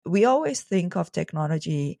we always think of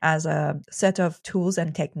technology as a set of tools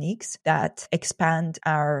and techniques that expand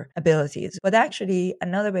our abilities. But actually,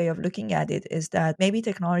 another way of looking at it is that maybe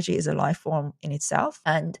technology is a life form in itself,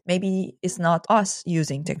 and maybe it's not us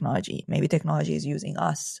using technology. Maybe technology is using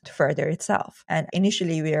us to further itself. And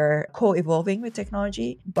initially, we are co-evolving with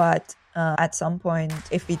technology, but at some point,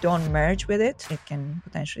 if we don't merge with it, it can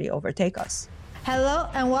potentially overtake us. Hello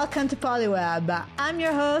and welcome to Polyweb. I'm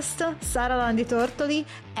your host, Sara Landi Tortoli,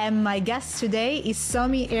 and my guest today is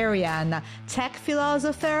Somi Arian, tech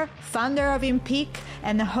philosopher, founder of E15,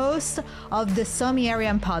 and host of the Somi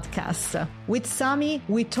Arian podcast. With Somi,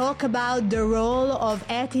 we talk about the role of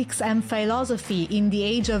ethics and philosophy in the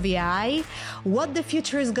age of AI, what the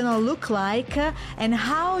future is going to look like, and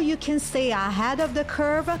how you can stay ahead of the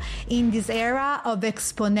curve in this era of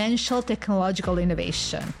exponential technological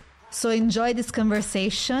innovation. So enjoy this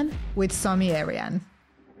conversation with Somi Arian.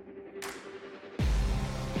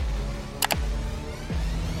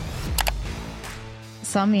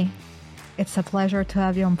 Somi, it's a pleasure to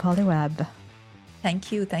have you on Polyweb.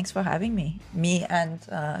 Thank you. Thanks for having me. Me and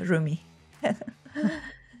Rumi.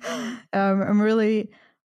 I'm really,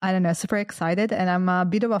 super excited, and I'm a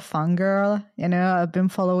bit of a fangirl. I've been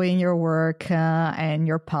following your work and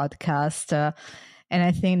your podcast. And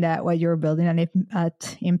I think that what you're building at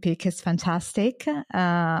E15 is fantastic.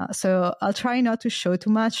 So I'll try not to show too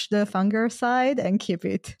much the fangirl side and keep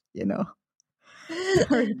it,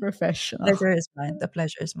 very professional. The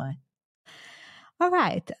pleasure is mine. All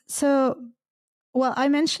right. So, well, I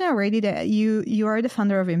mentioned already that you are the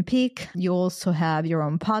founder of E15. You also have your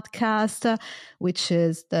own podcast, which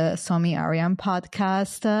is the Somi Arian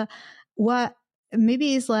podcast. What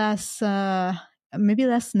maybe is less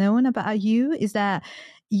known about you is that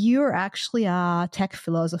you're actually a tech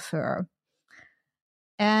philosopher.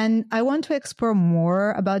 And I want to explore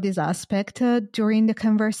more about this aspect during the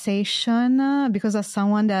conversation, because as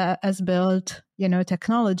someone that has built,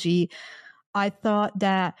 technology, I thought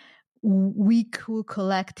that we could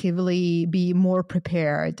collectively be more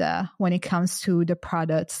prepared when it comes to the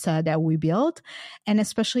products that we build, and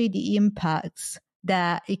especially the impacts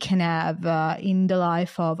that it can have in the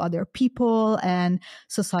life of other people and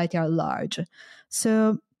society at large.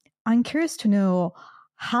 So I'm curious to know,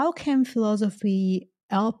 how can philosophy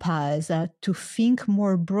help us to think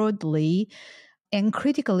more broadly and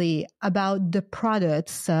critically about the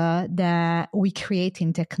products that we create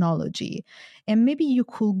in technology? And maybe you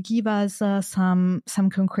could give us some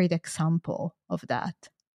concrete example of that.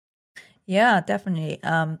 Yeah, definitely.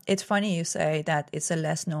 It's funny you say that it's a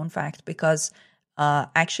less known fact, because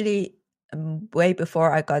actually, way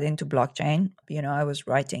before I got into blockchain, I was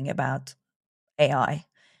writing about AI.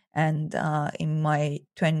 And in my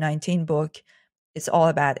 2019 book, it's all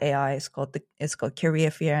about AI. It's called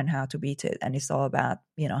Career Fear and How to Beat It. And it's all about,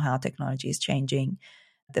 how technology is changing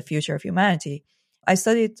the future of humanity. I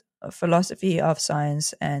studied philosophy of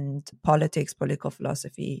science and politics, political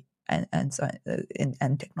philosophy, and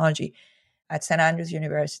technology at St. Andrews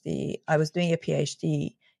University. I was doing a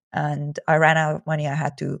PhD, and I ran out of money. I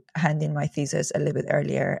had to hand in my thesis a little bit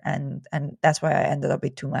earlier, and that's why I ended up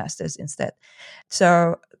with 2 masters instead.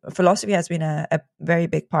 So philosophy has been a very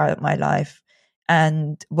big part of my life.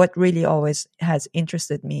 And what really always has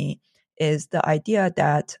interested me is the idea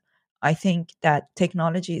that I think that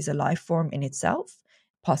technology is a life form in itself,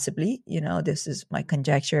 possibly. This is my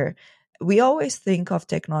conjecture. We always think of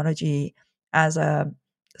technology as a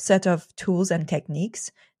set of tools and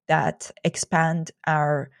techniques that expand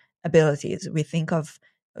our abilities. We think of,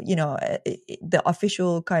 the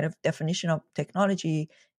official kind of definition of technology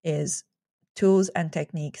is tools and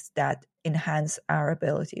techniques that enhance our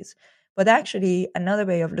abilities. But actually, another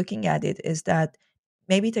way of looking at it is that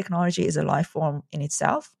maybe technology is a life form in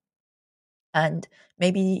itself, and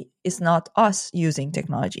maybe it's not us using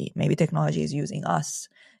technology. Maybe technology is using us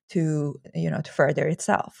to further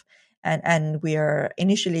itself. And we are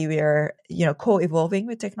co-evolving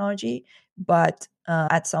with technology, but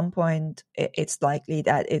at some point it's likely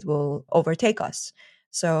that it will overtake us.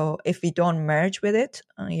 So if we don't merge with it,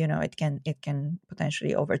 it can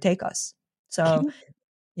potentially overtake us. So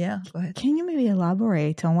yeah, go ahead. Can you maybe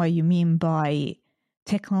elaborate on what you mean by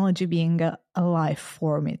technology being a life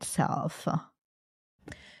form itself?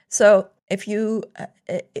 So if you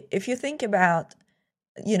think about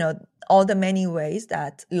all the many ways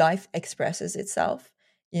that life expresses itself,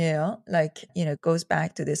 goes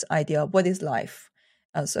back to this idea of what is life.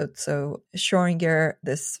 So Schrödinger,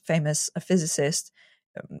 this famous physicist,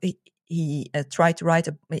 he tried to write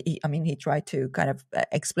he tried to kind of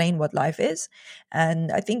explain what life is.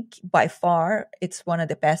 And I think by far it's one of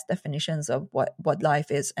the best definitions of what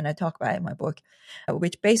life is, and I talk about it in my book,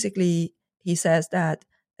 which basically he says that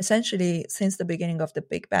essentially since the beginning of the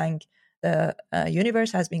Big Bang, the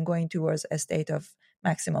universe has been going towards a state of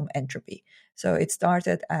maximum entropy. So it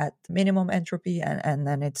started at minimum entropy, and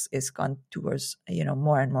then it's gone towards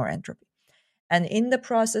more and more entropy. And in the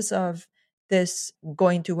process of this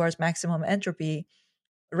going towards maximum entropy,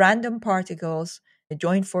 random particles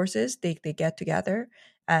join forces, they get together,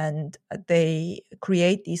 and they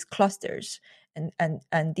create these clusters.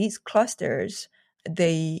 And these clusters,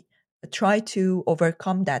 they try to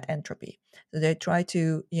overcome that entropy. So they try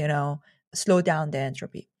to, slow down the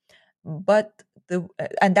entropy. But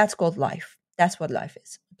and that's called life. That's what life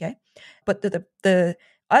is. Okay. But the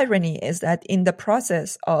irony is that in the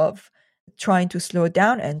process of trying to slow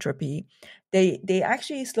down entropy, they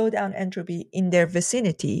actually slow down entropy in their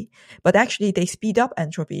vicinity, but actually they speed up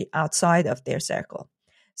entropy outside of their circle.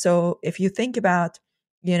 So if you think about,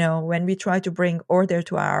 when we try to bring order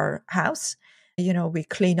to our house, we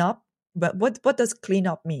clean up. But what does clean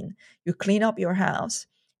up mean? You clean up your house.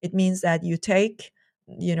 It means that you take,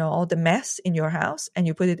 all the mess in your house and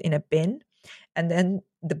you put it in a bin, and then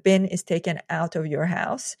the bin is taken out of your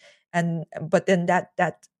house, and but then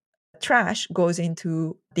that trash goes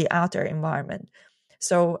into the outer environment.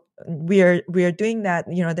 So we are doing that,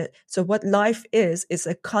 so what life is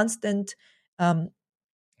a constant,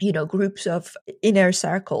 groups of inner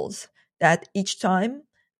circles, that each time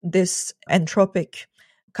this entropic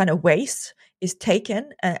kind of waste is taken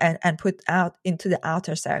and put out into the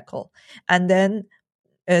outer circle, and then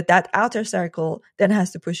that outer circle then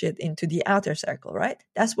has to push it into the outer circle, right?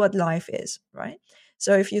 That's what life is, right?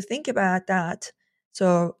 So if you think about that,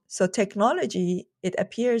 so technology, it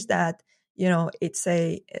appears that, it's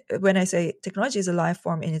when I say technology is a life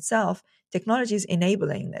form in itself, technology is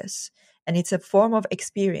enabling this, and it's a form of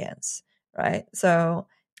experience, right? So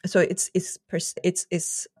it's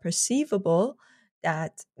perceivable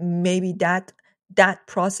that maybe that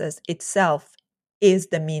process itself is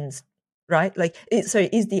the means, right? Like, sorry,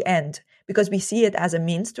 is the end, because we see it as a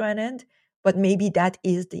means to an end, but maybe that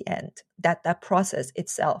is the end. That process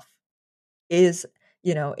itself is,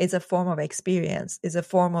 is a form of experience, is a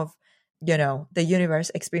form of, the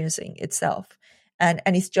universe experiencing itself, and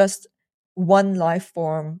it's just one life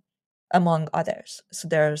form among others. So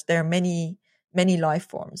there are many life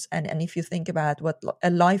forms, and if you think about what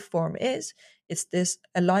a life form is, it's this: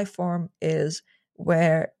 a life form is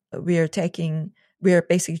where we are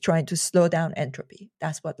basically trying to slow down entropy.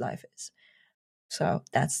 That's what life is. So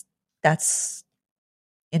that's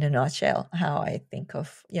in a nutshell how I think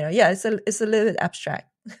of, yeah, it's a little bit abstract,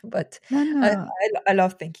 but No, I, no. I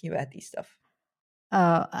love thinking about these stuff.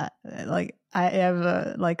 Like I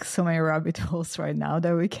have like so many rabbit holes right now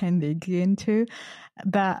that we can dig into.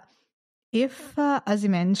 But if, as you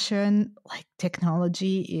mentioned, like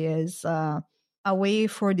technology is a way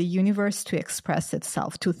for the universe to express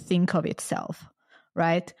itself, to think of itself,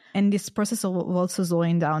 right? And this process of also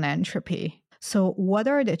slowing down entropy. So, what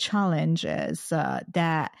are the challenges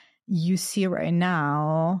that you see right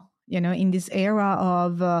now, in this era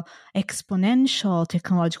of exponential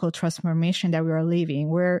technological transformation that we are living,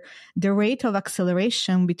 where the rate of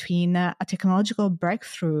acceleration between a technological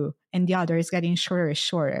breakthrough and the other is getting shorter and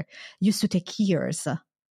shorter? Used to take years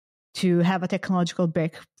to have a technological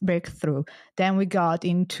breakthrough. Then we got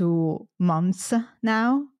into months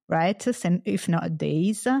now, right? And if not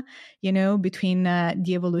days, between the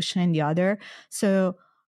evolution and the other. So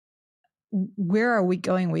where are we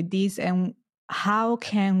going with this, and how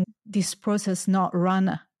can this process not run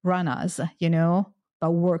us,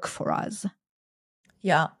 but work for us?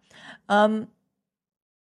 Yeah. um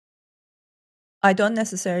I don't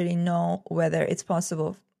necessarily know whether it's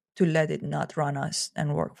possible to let it not run us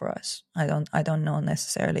and work for us. I don't know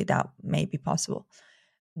necessarily that may be possible.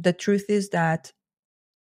 The truth is that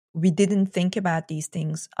we didn't think about these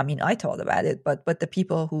things. I mean, I thought about it, but the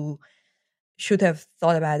people who should have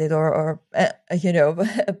thought about it, or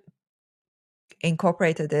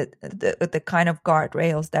incorporated it, the kind of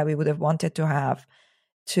guardrails that we would have wanted to have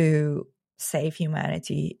to save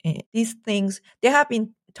humanity, these things, they have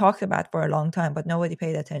been talked about for a long time, but nobody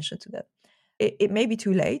paid attention to them. It may be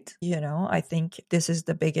too late. I think this is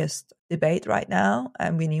the biggest debate right now,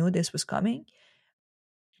 and we knew this was coming.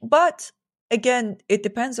 But again, it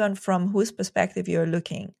depends on from whose perspective you're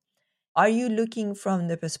looking. Are you looking from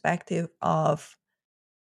the perspective of,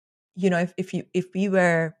 if we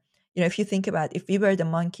were, if you think about, if we were the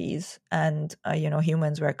monkeys, and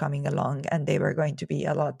humans were coming along, and they were going to be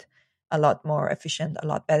a lot a lot more efficient, a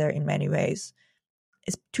lot better in many ways.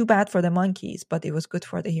 It's too bad for the monkeys, but it was good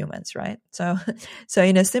for the humans, right? So, so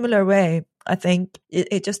in a similar way, I think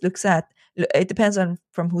it just looks at, it depends on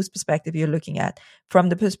from whose perspective you're looking at. From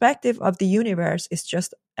the perspective of the universe, it's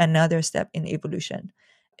just another step in evolution.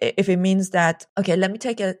 If it means that, okay, let me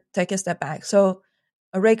take a step back. So,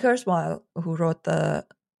 Ray Kurzweil, who wrote the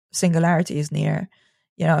Singularity is Near,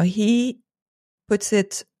 he puts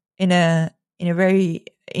it in a very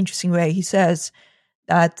interesting way. He says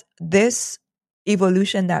that this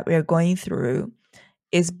evolution that we're going through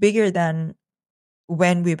is bigger than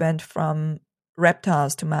when we went from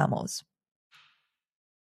reptiles to mammals.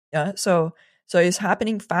 Yeah. So it's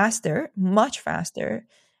happening faster, much faster,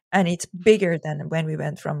 and it's bigger than when we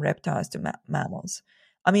went from reptiles to mammals.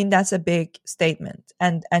 I mean, that's a big statement,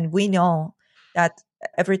 and we know that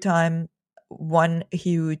every time one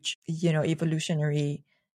huge, evolutionary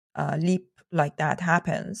leap like that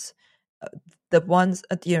happens, uh, the ones,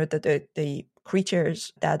 the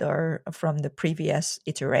creatures that are from the previous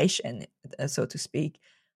iteration, so to speak,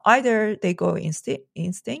 either they go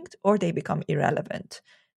instinct or they become irrelevant,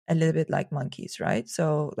 a little bit like monkeys, right?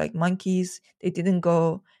 So like monkeys, they didn't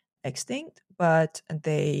go extinct, but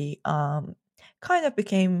they kind of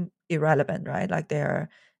became irrelevant, right? Like they're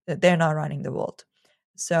not running the world.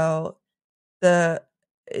 So the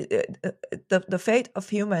the fate of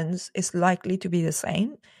humans is likely to be the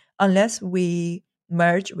same unless we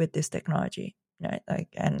merge with this technology, right? Like,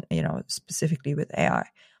 and specifically with AI,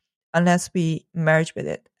 unless we merge with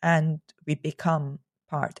it and we become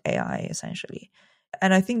part AI essentially.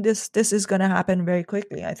 And I think this is going to happen very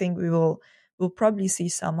quickly. I think we'll probably see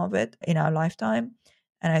some of it in our lifetime,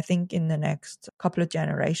 and I think in the next couple of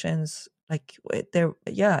generations, like there,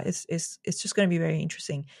 yeah, it's just going to be very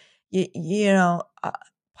interesting.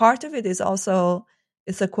 Part of it is also,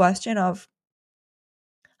 it's a question of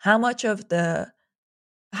how much of the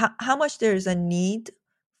how much there is a need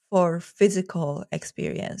for physical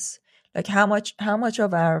experience, like how much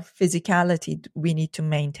of our physicality we need to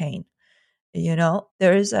maintain.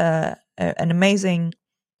 There is an amazing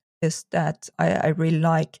this that I really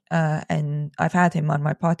like, and I've had him on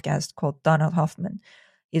my podcast, called Donald Hoffman.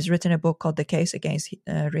 He's written a book called The Case Against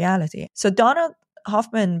Reality. So Donald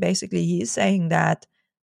Hoffman, basically, he's saying that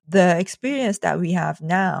the experience that we have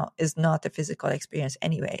now is not a physical experience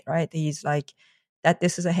anyway, right? He's like that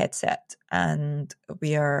this is a headset, and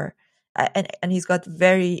we are and he's got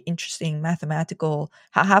very interesting mathematical,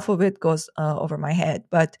 half of it goes over my head,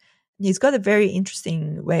 but he's got a very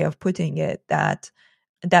interesting way of putting it, that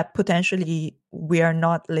potentially we are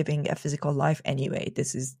not living a physical life anyway.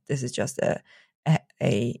 This is just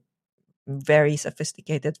a very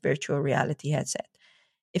sophisticated virtual reality headset.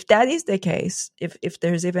 If that is the case, if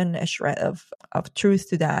there's even a shred of truth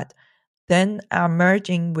to that, then our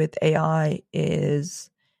merging with AI it's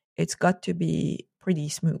got to be pretty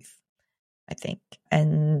smooth, I think.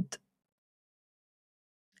 And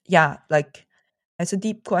yeah, like, it's a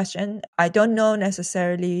deep question. I don't know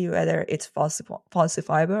necessarily whether it's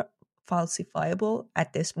falsifiable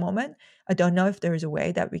at this moment. I don't know if there is a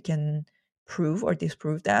way that we can prove or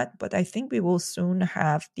disprove that, but I think we will soon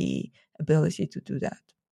have the ability to do that.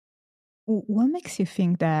 What makes you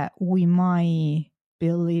think that we might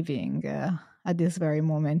be living at this very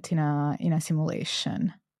moment in a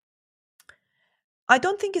simulation? I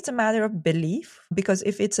don't think it's a matter of belief, because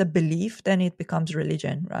if it's a belief, then it becomes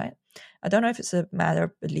religion, right? I don't know if it's a matter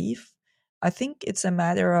of belief. I think it's a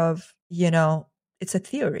matter of, it's a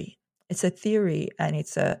theory. It's a theory, and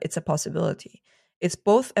it's a possibility. It's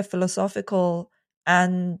both a philosophical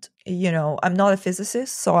and, I'm not a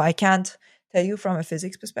physicist, so I can't tell you from a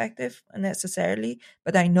physics perspective necessarily,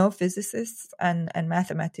 but I know physicists and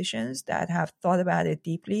mathematicians that have thought about it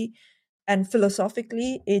deeply, and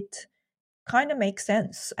philosophically it kind of makes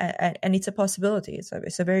sense, and it's a possibility.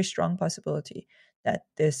 It's a very strong possibility that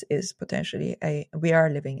this is potentially we are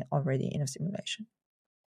living already in a simulation.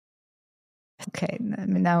 Okay, I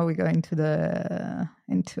mean, now we go into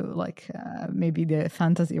like maybe the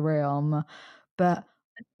fantasy realm, but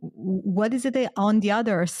what is it on the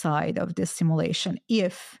other side of this simulation,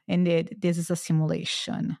 if indeed this is a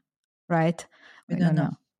simulation, right? We We don't don't know.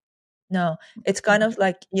 know. No, it's kind of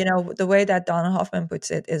like, the way that Donald Hoffman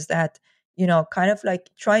puts it is that, kind of like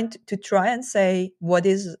trying to try and say what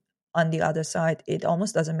is on the other side. It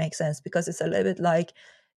almost doesn't make sense, because it's a little bit like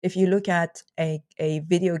if you look at a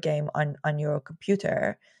video game on your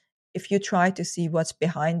computer. If you try to see what's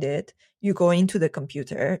behind it, you go into the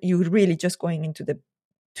computer. You're really just going into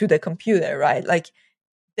the computer, right? Like,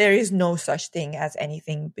 there is no such thing as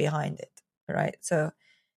anything behind it, right? So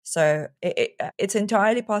it's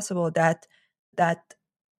entirely possible that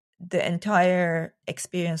the entire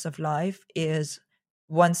experience of life is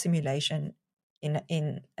one simulation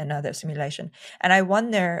in another simulation. And I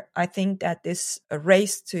wonder, I think that this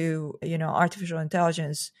race to, artificial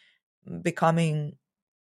intelligence becoming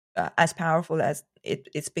as powerful as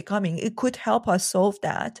it's becoming, it could help us solve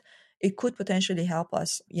that. It could potentially help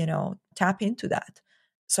us, tap into that.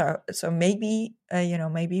 So maybe,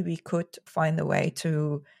 maybe we could find a way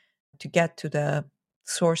to get to the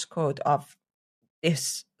source code of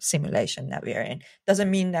this simulation that we are in. Doesn't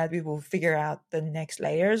mean that we will figure out the next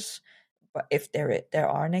layers, but if there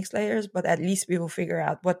are next layers, but at least we will figure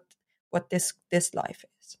out what this life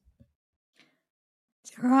is.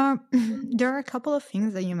 There are there are a couple of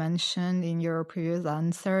things that you mentioned in your previous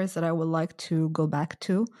answers that I would like to go back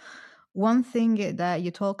to. One thing that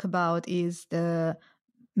you talk about is the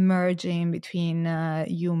merging between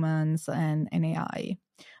humans and AI.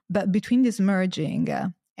 But between this merging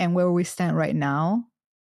and where we stand right now,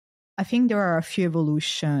 I think there are a few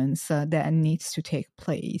evolutions that needs to take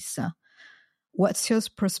place. What's your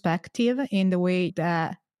perspective in the way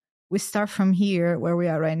that we start from here, where we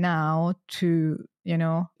are right now, to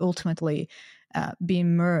ultimately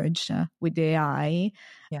being merged with AI,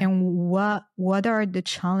 Yeah. and what are the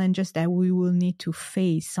challenges that we will need to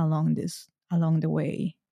face along the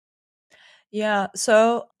way? Yeah,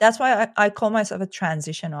 so that's why I call myself a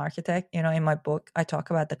transition architect. In my book, I talk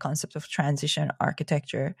about the concept of transition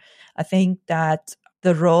architecture. I think that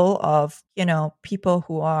the role of, people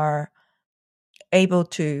who are able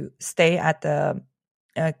to stay at the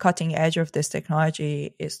cutting edge of this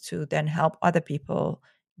technology is to then help other people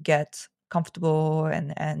get comfortable.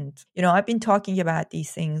 And I've been talking about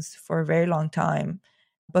these things for a very long time,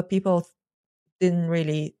 but people didn't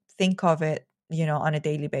really think of it, on a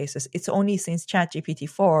daily basis. It's only since ChatGPT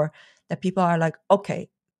 4 that people are like, okay,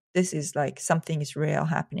 this is like something is real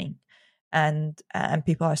happening, and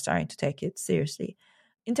people are starting to take it seriously.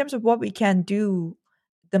 In terms of what we can do,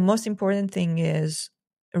 the most important thing is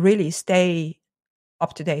really stay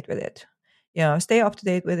up to date with it. Stay up to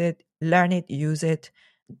date with it, learn it, use it,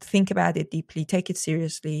 think about it deeply, take it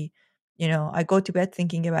seriously. I go to bed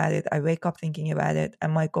thinking about it, I wake up thinking about it,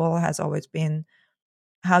 and my goal has always been,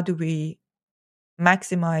 how do we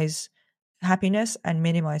maximize happiness and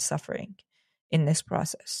minimize suffering in this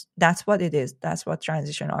process? That's what it is. That's what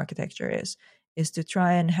transition architecture is to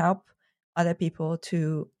try and help other people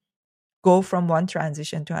to go from one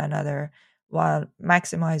transition to another while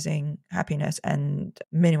maximizing happiness and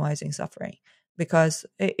minimizing suffering, because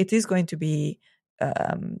it is going to be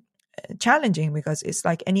um, challenging, because it's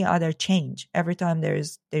like any other change. Every time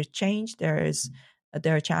there's change, there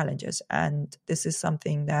are challenges, and this is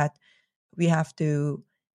something that we have to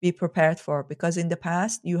be prepared for, because in the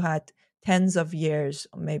past you had tens of years,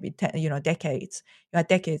 maybe decades. You had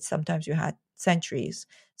decades, sometimes you had centuries.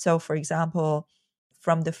 So for example,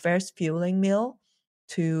 from the first fueling mill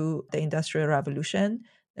to the industrial revolution,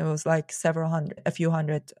 there was like a few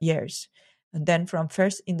hundred years. And then from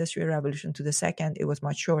first industrial revolution to the second, it was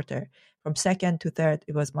much shorter. From second to third,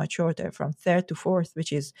 it was much shorter. From third to fourth,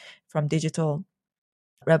 which is from digital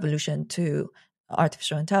revolution to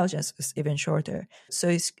artificial intelligence, is even shorter. So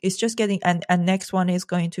it's just getting, and next one is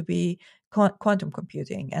going to be quantum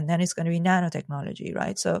computing, and then it's going to be nanotechnology,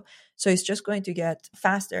 right? So it's just going to get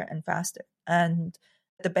faster and faster. And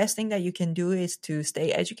the best thing that you can do is to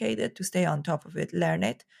stay educated, to stay on top of it, learn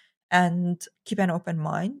it, and keep an open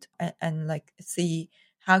mind, and like see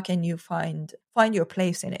how can you find your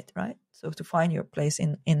place in it, right? So to find your place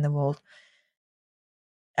in the world,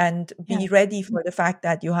 and Yeah. be ready for the fact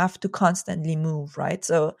that you have to constantly move, right?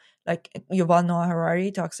 So like Yuval Noah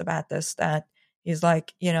Harari talks about this, that he's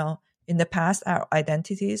like, in the past our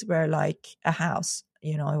identities were like a house.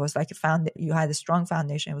 It was like you had a strong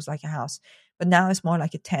foundation, it was like a house. But now it's more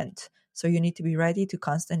like a tent. So you need to be ready to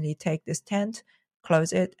constantly take this tent,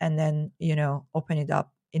 close it, and then open it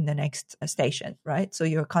up in the next station, right? So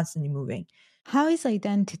you're constantly moving. How is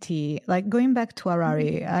identity? Like going back to Mhm.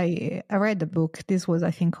 Harari, I read the book. This was,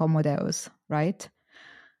 I think, Homo Deus, right?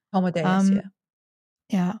 Homo Deus, Um, yeah.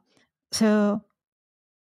 yeah. So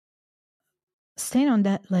staying on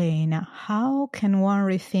that lane, how can one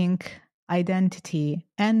rethink identity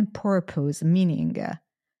and purpose, meaning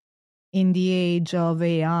in the age of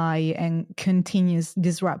AI and continuous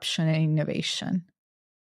disruption and innovation?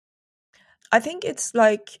 I think it's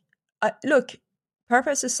like, look,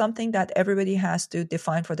 purpose is something that everybody has to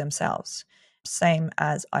define for themselves, same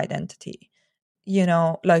as identity.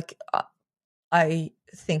 Like I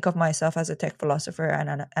think of myself as a tech philosopher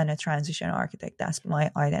and a transition architect. That's my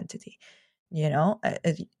identity.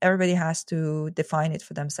 Everybody has to define it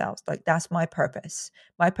for themselves. Like, that's my purpose.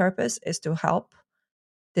 My purpose is to help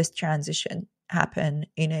this transition happen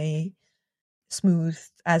in a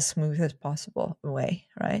as smooth as possible way,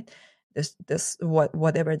 right?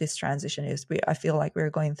 Whatever this transition is, I feel like we're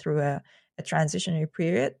going through a transitionary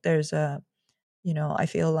period. There's a, I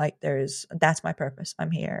feel like that's my purpose.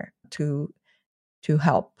 I'm here to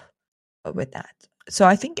help with that. So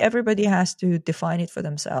I think everybody has to define it for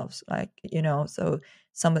themselves. Like, so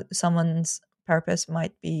someone's purpose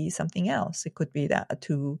might be something else. It could be that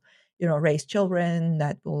to, raise children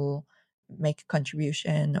that will make a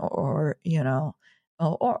contribution, or,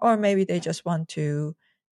 or maybe they just want to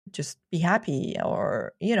just be happy,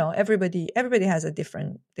 or everybody has a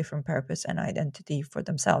different purpose and identity for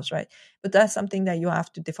themselves, right? But that's something that you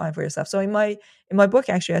have to define for yourself. So in my book,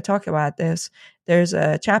 actually, I talk about this. There's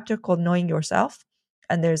a chapter called knowing yourself,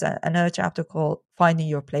 and there's another chapter called finding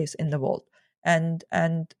your place in the world. And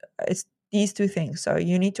it's these two things. So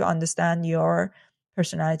you need to understand your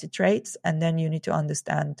personality traits, and then you need to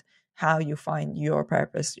understand how you find your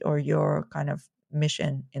purpose or your kind of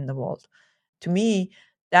mission in the world. To me,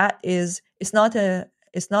 that is it's not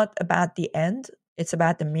about the end, it's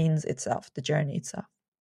about the means itself, the journey itself.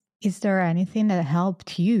 Is there anything that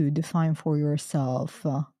helped you define for yourself,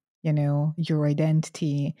 your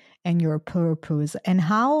identity and your purpose? And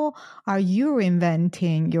how are you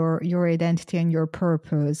reinventing your identity and your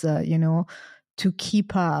purpose, to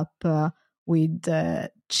keep up with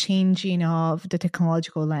the changing of the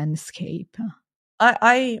technological landscape?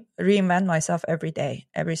 I reinvent myself every day,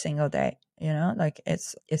 every single day. Like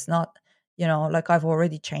it's not, like I've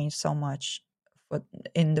already changed so much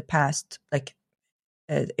in the past, like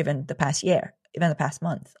even the past year, even the past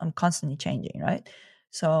month. I'm constantly changing, right?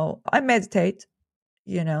 So I meditate.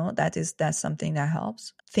 That's something that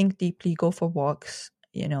helps. Think deeply, go for walks.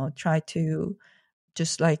 Try to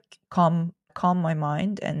just like calm my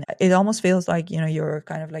mind, and it almost feels like you're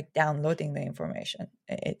kind of like downloading the information.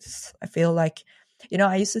 I feel like,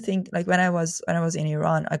 I used to think, like, when I was in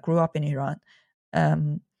Iran, I grew up in Iran.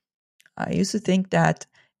 um I used to think that,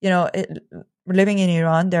 living in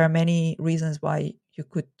Iran, there are many reasons why you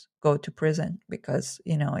could go to prison, because,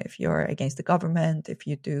 if you're against the government, if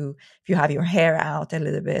you have your hair out a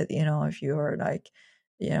little bit, if you're like,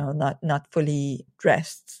 not fully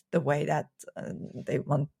dressed the way that they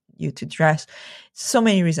want you to dress. So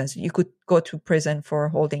many reasons. You could go to prison for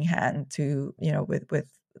holding hand to, with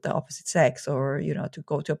the opposite sex, or, to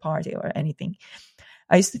go to a party or anything.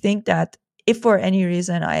 I used to think that if for any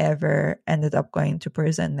reason I ever ended up going to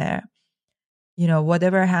prison there,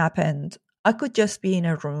 whatever happened, I could just be in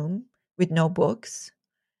a room with no books,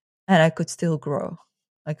 and I could still grow.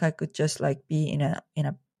 Like, I could just like be in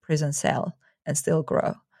a prison cell and still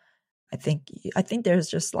grow. I think I think there's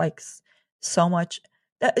just like so much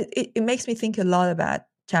that it makes me think a lot about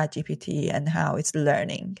ChatGPT and how it's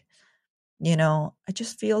learning. I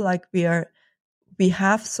just feel like we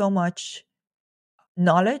have so much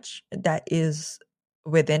knowledge that is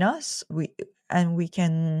within us. We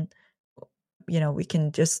can, we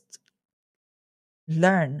can just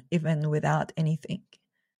learn even without anything.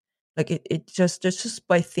 Like, it just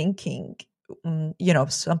by thinking.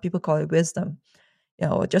 Some people call it wisdom.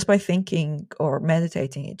 Just by thinking or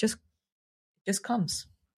meditating, it just comes.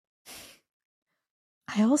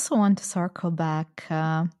 I also want to circle back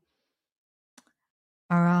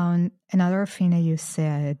around another thing that you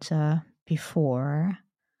said before.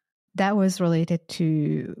 That was related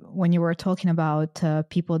to when you were talking about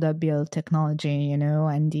people that build technology,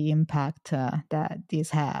 and the impact that these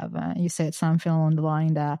have. You said something along the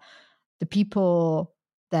line that the people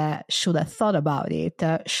that should have thought about it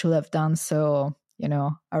should have done so,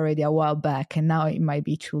 already a while back, and now it might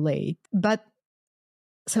be too late. But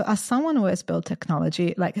so, as someone who has built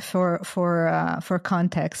technology, like for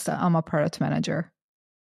context, I'm a product manager.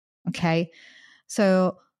 Okay,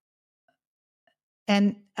 so.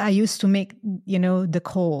 And I used to make, the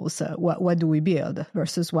calls. What do we build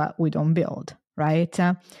versus what we don't build, right?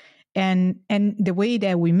 And the way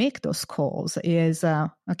that we make those calls is,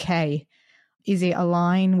 okay, is it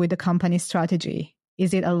aligned with the company strategy?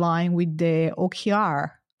 Is it aligned with the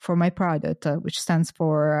OKR for my product, which stands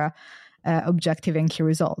for objective and key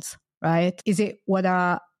results, right? Is it what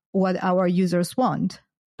our users want?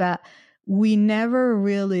 But we never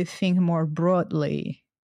really think more broadly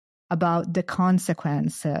about the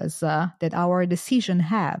consequences that our decision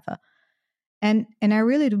have. And I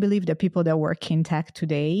really do believe that people that work in tech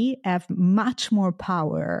today have much more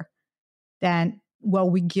power than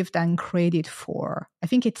what we give them credit for. I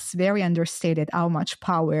think it's very understated how much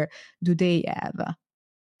power do they have.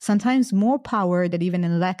 Sometimes more power than even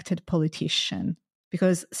an elected politician,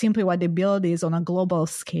 because simply what they build is on a global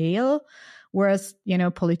scale whereas,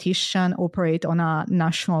 politicians operate on a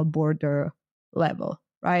national border level,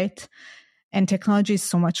 right? And technology is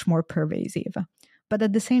so much more pervasive. But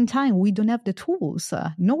at the same time, we don't have the tools.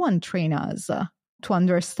 No one trained us to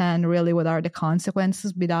understand really what are the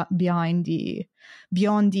consequences beyond the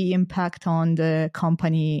impact on the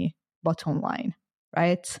company bottom line,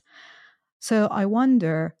 right? So I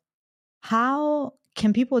wonder, how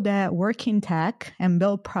can people that work in tech and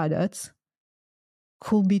build products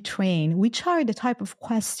could be trained? Which are the type of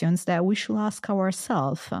questions that we should ask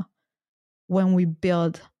ourselves when we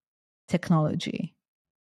build technology?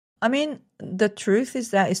 I mean, the truth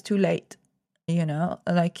is that it's too late.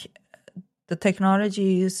 Like the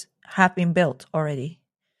technologies have been built already.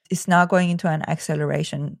 It's now going into an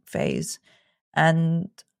acceleration phase. And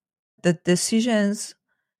the decisions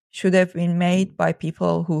should have been made by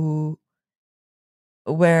people who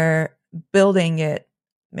were building it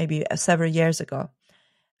maybe several years ago.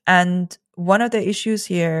 And one of the issues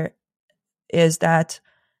here is that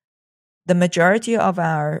the majority of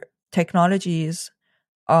our technologies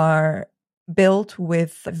are built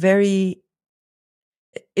with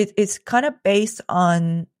it's kind of based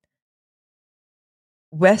on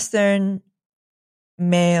Western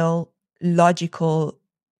male logical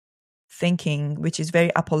thinking, which is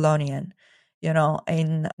very Apollonian.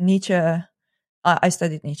 In Nietzsche, I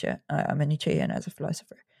studied Nietzsche. I'm a Nietzschean as a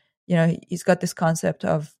philosopher. He's got this concept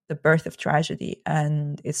of the birth of tragedy,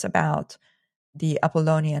 and it's about the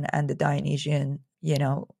Apollonian and the Dionysian,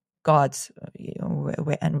 gods,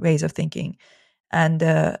 and ways of thinking. And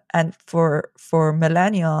for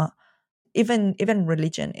millennia, even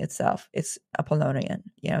religion itself, it's Apollonian.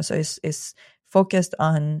 So it's focused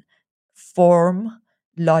on form,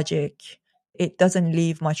 logic. It doesn't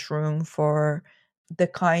leave much room for the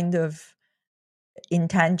kind of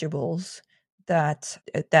intangibles that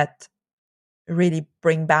really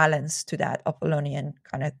bring balance to that Apollonian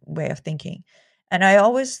kind of way of thinking. And I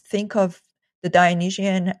always think of the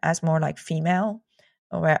Dionysian as more like female,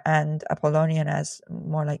 and Apollonian as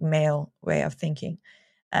more like male way of thinking.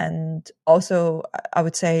 And also, I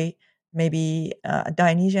would say maybe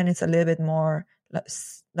Dionysian is a little bit more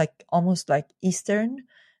like almost like Eastern,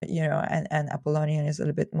 and Apollonian is a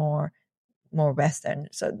little bit more Western.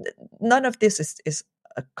 So none of this is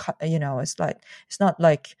it's not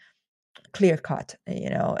like clear cut.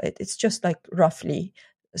 It's just like roughly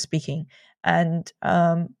speaking. And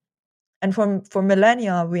for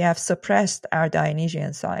millennia, we have suppressed our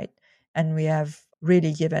Dionysian side, and we have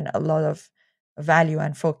really given a lot of value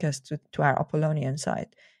and focus to our Apollonian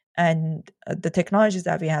side. And the technologies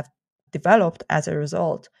that we have developed as a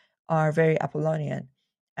result are very Apollonian.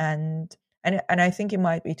 And I think it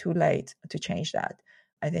might be too late to change that.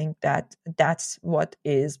 I think that that's what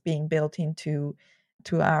is being built into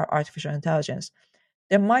our artificial intelligence.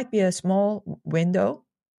 There might be a small window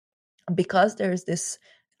because there's this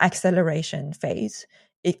acceleration phase.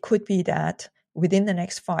 It could be that within the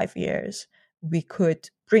next 5 years, we could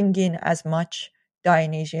bring in as much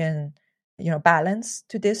Dionysian, balance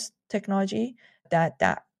to this technology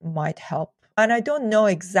that might help. And I don't know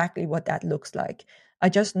exactly what that looks like. I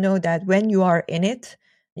just know that when you are in it,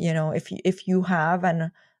 if you have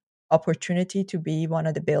an opportunity to be one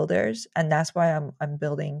of the builders, and that's why I'm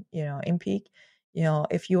building, in Peak.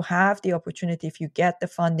 If you have the opportunity, if you get the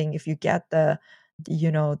funding, if you get the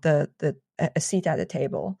a seat at the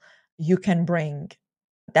table, you can bring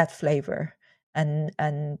that flavor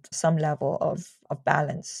and some level of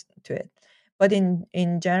balance to it. But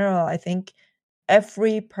in general, I think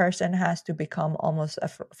every person has to become almost a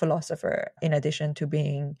philosopher, in addition to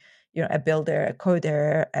being a builder, a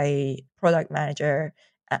coder, a product manager,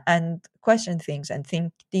 and question things and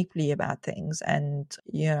think deeply about things, and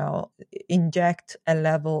inject a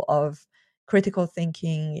level of critical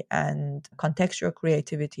thinking and contextual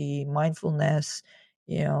creativity, mindfulness,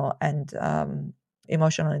 and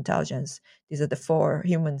emotional intelligence. These are the 4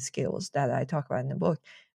 human skills that I talk about in the book.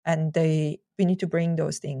 And we need to bring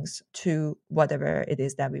those things to whatever it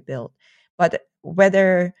is that we build. But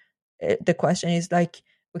whether the question is like,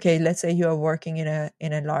 okay, let's say you are working in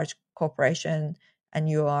a large corporation and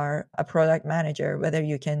you are a product manager, whether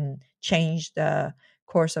you can change the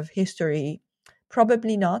course of history,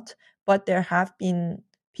 probably not. But there have been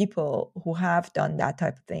people who have done that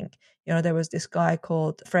type of thing. There was this guy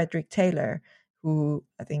called Frederick Taylor, who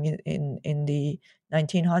I think in the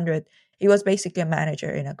 1900s, he was basically a manager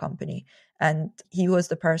in a company, and he was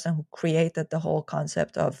the person who created the whole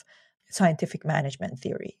concept of scientific management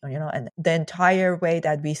theory, and the entire way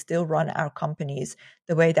that we still run our companies,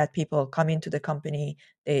 the way that people come into the company,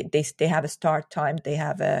 they have a start time, they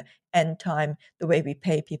have a end time, the way we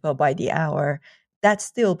pay people by the hour, that's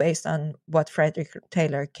still based on what Frederick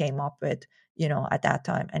Taylor came up with, at that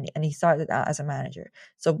time. And he started out as a manager.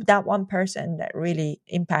 So that one person that really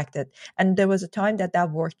impacted, and there was a time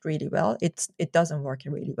that worked really well. It doesn't work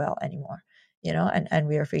really well anymore, and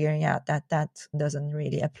we are figuring out that doesn't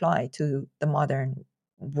really apply to the modern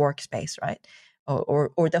workspace, right?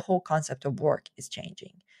 Or the whole concept of work is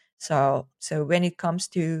changing. So when it comes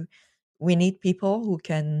to, we need people who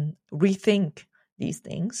can rethink these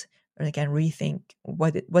things, or they can rethink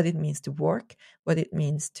what it means to work, what it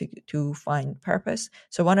means to find purpose.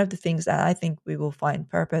 So one of the things that I think we will find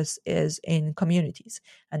purpose is in communities,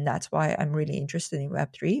 and that's why I'm really interested in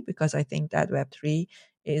Web3, because I think that Web3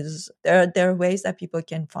 is, there are ways that people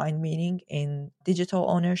can find meaning in digital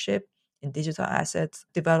ownership, in digital assets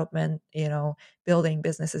development, building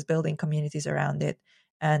businesses, building communities around it.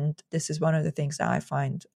 And this is one of the things that I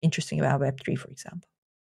find interesting about Web3, for example.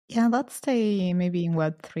 Yeah, let's stay maybe in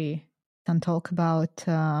Web3 and talk about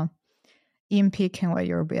InPeak and what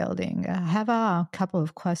you're building. I have a couple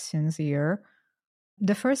of questions here.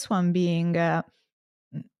 The first one being,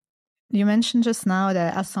 you mentioned just now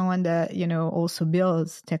that as someone that, also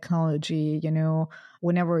builds technology,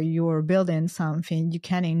 whenever you're building something, you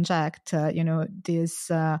can inject,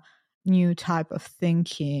 this new type of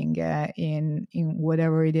thinking in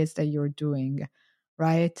whatever it is that you're doing,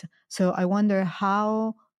 right? So I wonder,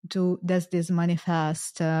 how does this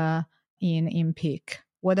manifest in Peak?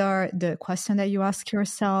 What are the questions that you ask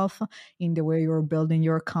yourself in the way you're building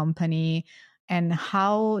your company, and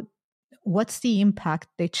what's the impact,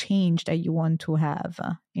 the change that you want to have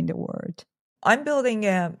in the world? I'm building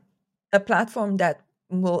a platform that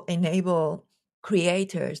will enable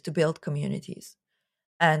creators to build communities,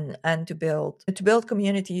 and to build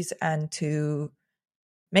communities, and to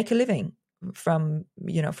make a living from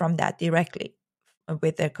that directly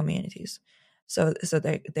with their communities. So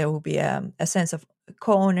there will be a sense of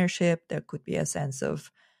co-ownership. There could be a sense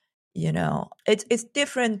of, it's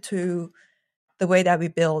different to the way that we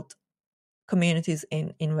build communities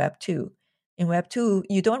in Web 2. In Web 2,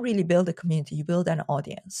 you don't really build a community, you build an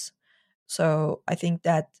audience. So I think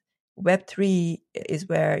that Web 3 is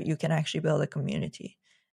where you can actually build a community,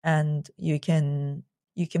 and you can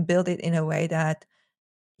build it in a way that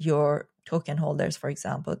your token holders, for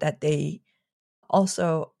example, that they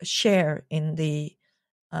also share in the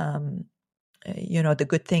the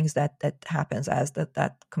good things that happens as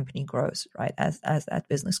that company grows, right? As that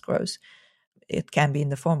business grows. It can be in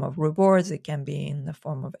the form of rewards, it can be in the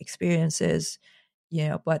form of experiences,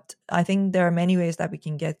 but I think there are many ways that we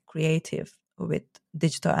can get creative with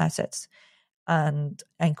digital assets, and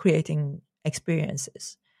creating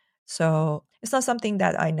experiences. So it's not something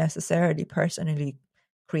that I necessarily personally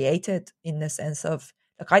created, in the sense of,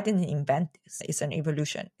 like, I didn't invent this. It's an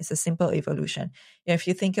evolution. It's a simple evolution. If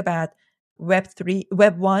you think about Web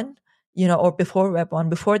 1, or before Web 1,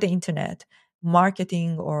 before the internet,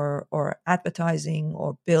 marketing or advertising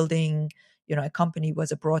or building, a company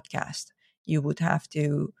was a broadcast. You would have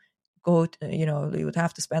to you would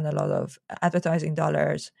have to spend a lot of advertising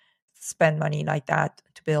dollars, spend money like that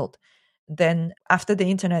to build. Then after the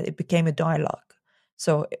internet, it became a dialogue.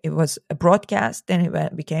 So it was a broadcast, then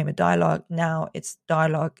it became a dialogue. Now it's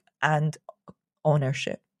dialogue and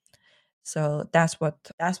ownership. So that's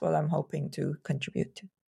what I'm hoping to contribute to.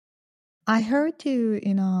 I heard you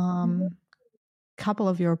in couple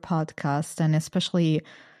of your podcasts, and especially,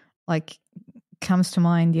 like, comes to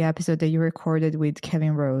mind the episode that you recorded with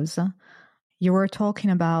Kevin Rose. You were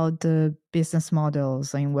talking about the business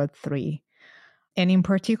models in Web3. And in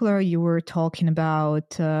particular, you were talking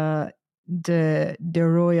about the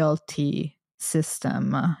royalty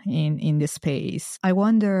system in the space. I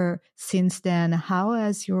wonder, since then, how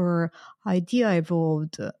has your idea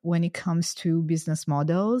evolved when it comes to business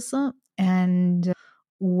models, and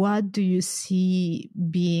what do you see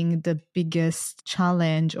being the biggest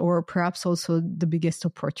challenge, or perhaps also the biggest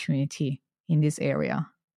opportunity in this area?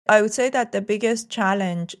 I would say that the biggest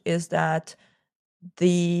challenge is that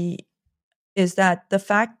the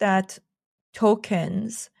fact that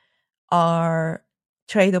tokens are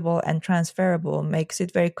tradable and transferable makes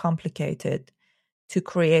it very complicated to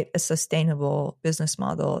create a sustainable business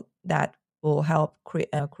model that will help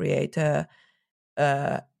create a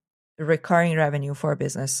recurring revenue for a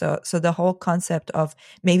business. So the whole concept of,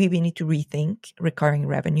 maybe we need to rethink recurring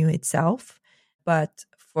revenue itself, but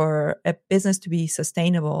for a business to be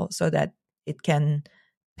sustainable, so that it can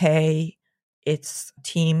pay its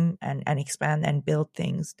team and expand and build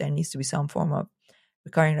things, there needs to be some form of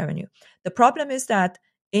recurring revenue. The problem is that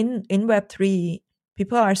in Web3,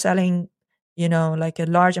 people are selling, like a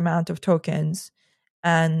large amount of tokens,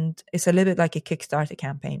 and it's a little bit like a Kickstarter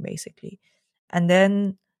campaign, basically. And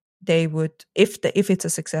then they would, if it's a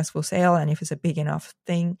successful sale and if it's a big enough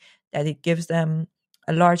thing that it gives them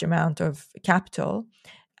a large amount of capital,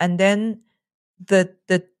 and then the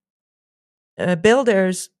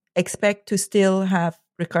builders expect to still have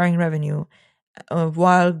recurring revenue,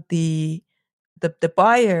 while the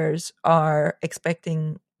buyers are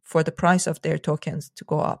expecting for the price of their tokens to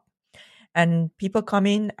go up, and people come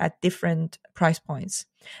in at different price points.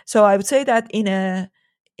 So I would say that in a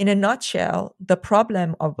nutshell, the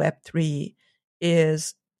problem of Web3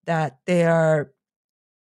 is that that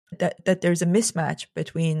there's a mismatch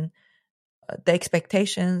between the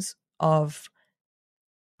expectations of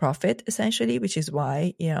profit, essentially, which is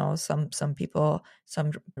why, some people,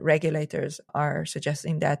 some regulators are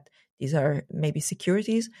suggesting that these are maybe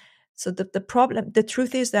securities. So the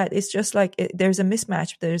truth is that it's just like there's a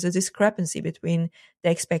mismatch, there's a discrepancy between the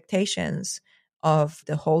expectations of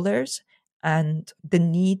the holders and the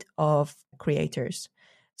need of creators.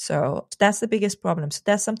 So that's the biggest problem. So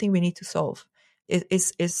that's something we need to solve.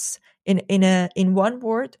 Is in one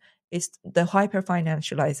word, is the hyper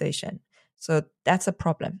financialization. So that's a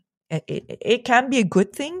problem. It can be a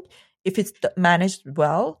good thing if it's managed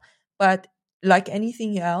well, but like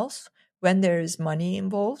anything else, when there is money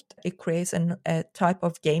involved, it creates a type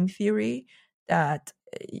of game theory that,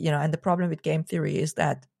 and the problem with game theory is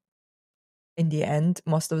that in the end,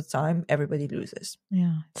 most of the time, everybody loses.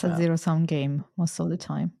 Yeah, it's a zero-sum game most of the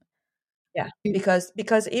time. Yeah, because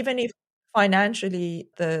even if financially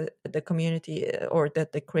the community or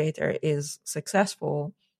that the creator is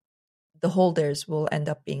successful, the holders will end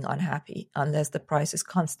up being unhappy unless the price is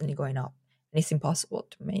constantly going up, and it's impossible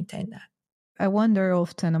to maintain that. I wonder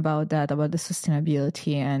often about that, about the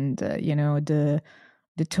sustainability and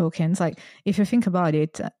the tokens. Like, if you think about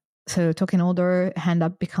it, so token holder end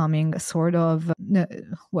up becoming sort of,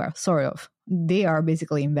 they are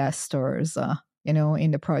basically investors,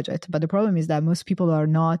 in the project. But the problem is that most people are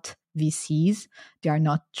not VCs. They are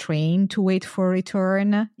not trained to wait for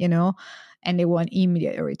return, and they want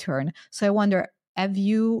immediate return. So I wonder, have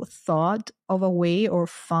you thought of a way or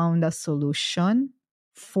found a solution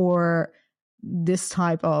for this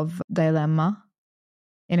type of dilemma?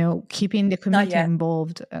 Keeping the community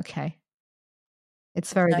involved. Okay.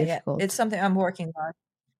 It's very difficult. It's something I'm working on.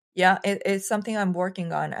 Yeah, it's something I'm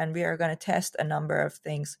working on, and we are going to test a number of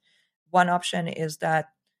things. One option is that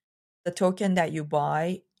the token that you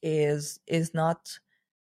buy is not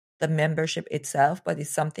the membership itself, but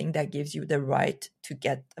it's something that gives you the right to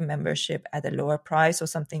get a membership at a lower price or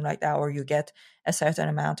something like that, or you get a certain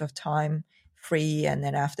amount of time free, and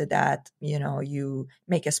then after that, you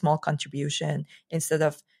make a small contribution instead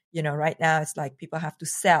of, right now it's like people have to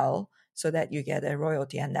sell so that you get a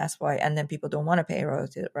royalty, and that's why, and then people don't want to pay a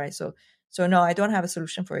royalty, right? So no, I don't have a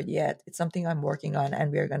solution for it yet. It's something I'm working on,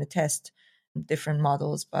 and we are going to test different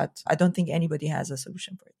models, but I don't think anybody has a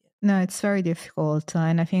solution for it yet. No, it's very difficult.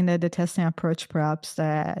 And I think that the testing approach perhaps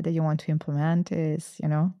that you want to implement is,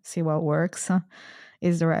 see what works,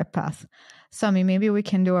 is the right path. Somi, maybe we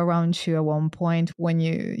can do a round two at one point when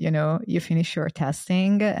you finish your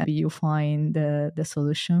testing, you find the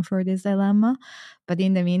solution for this dilemma. But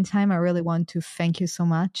in the meantime, I really want to thank you so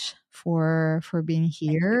much for being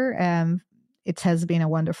here. It has been a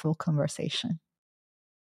wonderful conversation.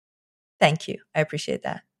 Thank you. I appreciate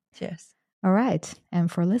that. Cheers. All right.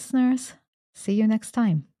 And for listeners, see you next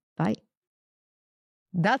time. Bye.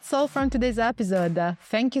 That's all from today's episode.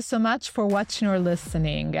 Thank you so much for watching or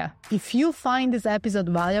listening. If you find this episode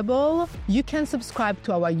valuable, you can subscribe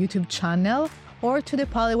to our YouTube channel or to the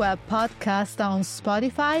Polyweb podcast on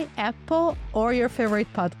Spotify, Apple, or your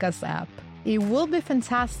favorite podcast app. It will be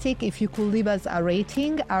fantastic if you could leave us a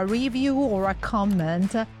rating, a review, or a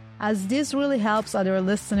comment, as this really helps other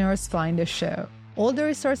listeners find the show. All the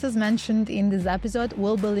resources mentioned in this episode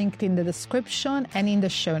will be linked in the description and in the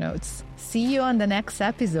show notes. See you on the next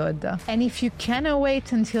episode. And if you cannot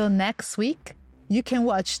wait until next week, you can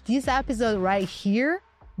watch this episode right here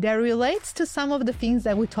that relates to some of the things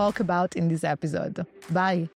that we talk about in this episode. Bye.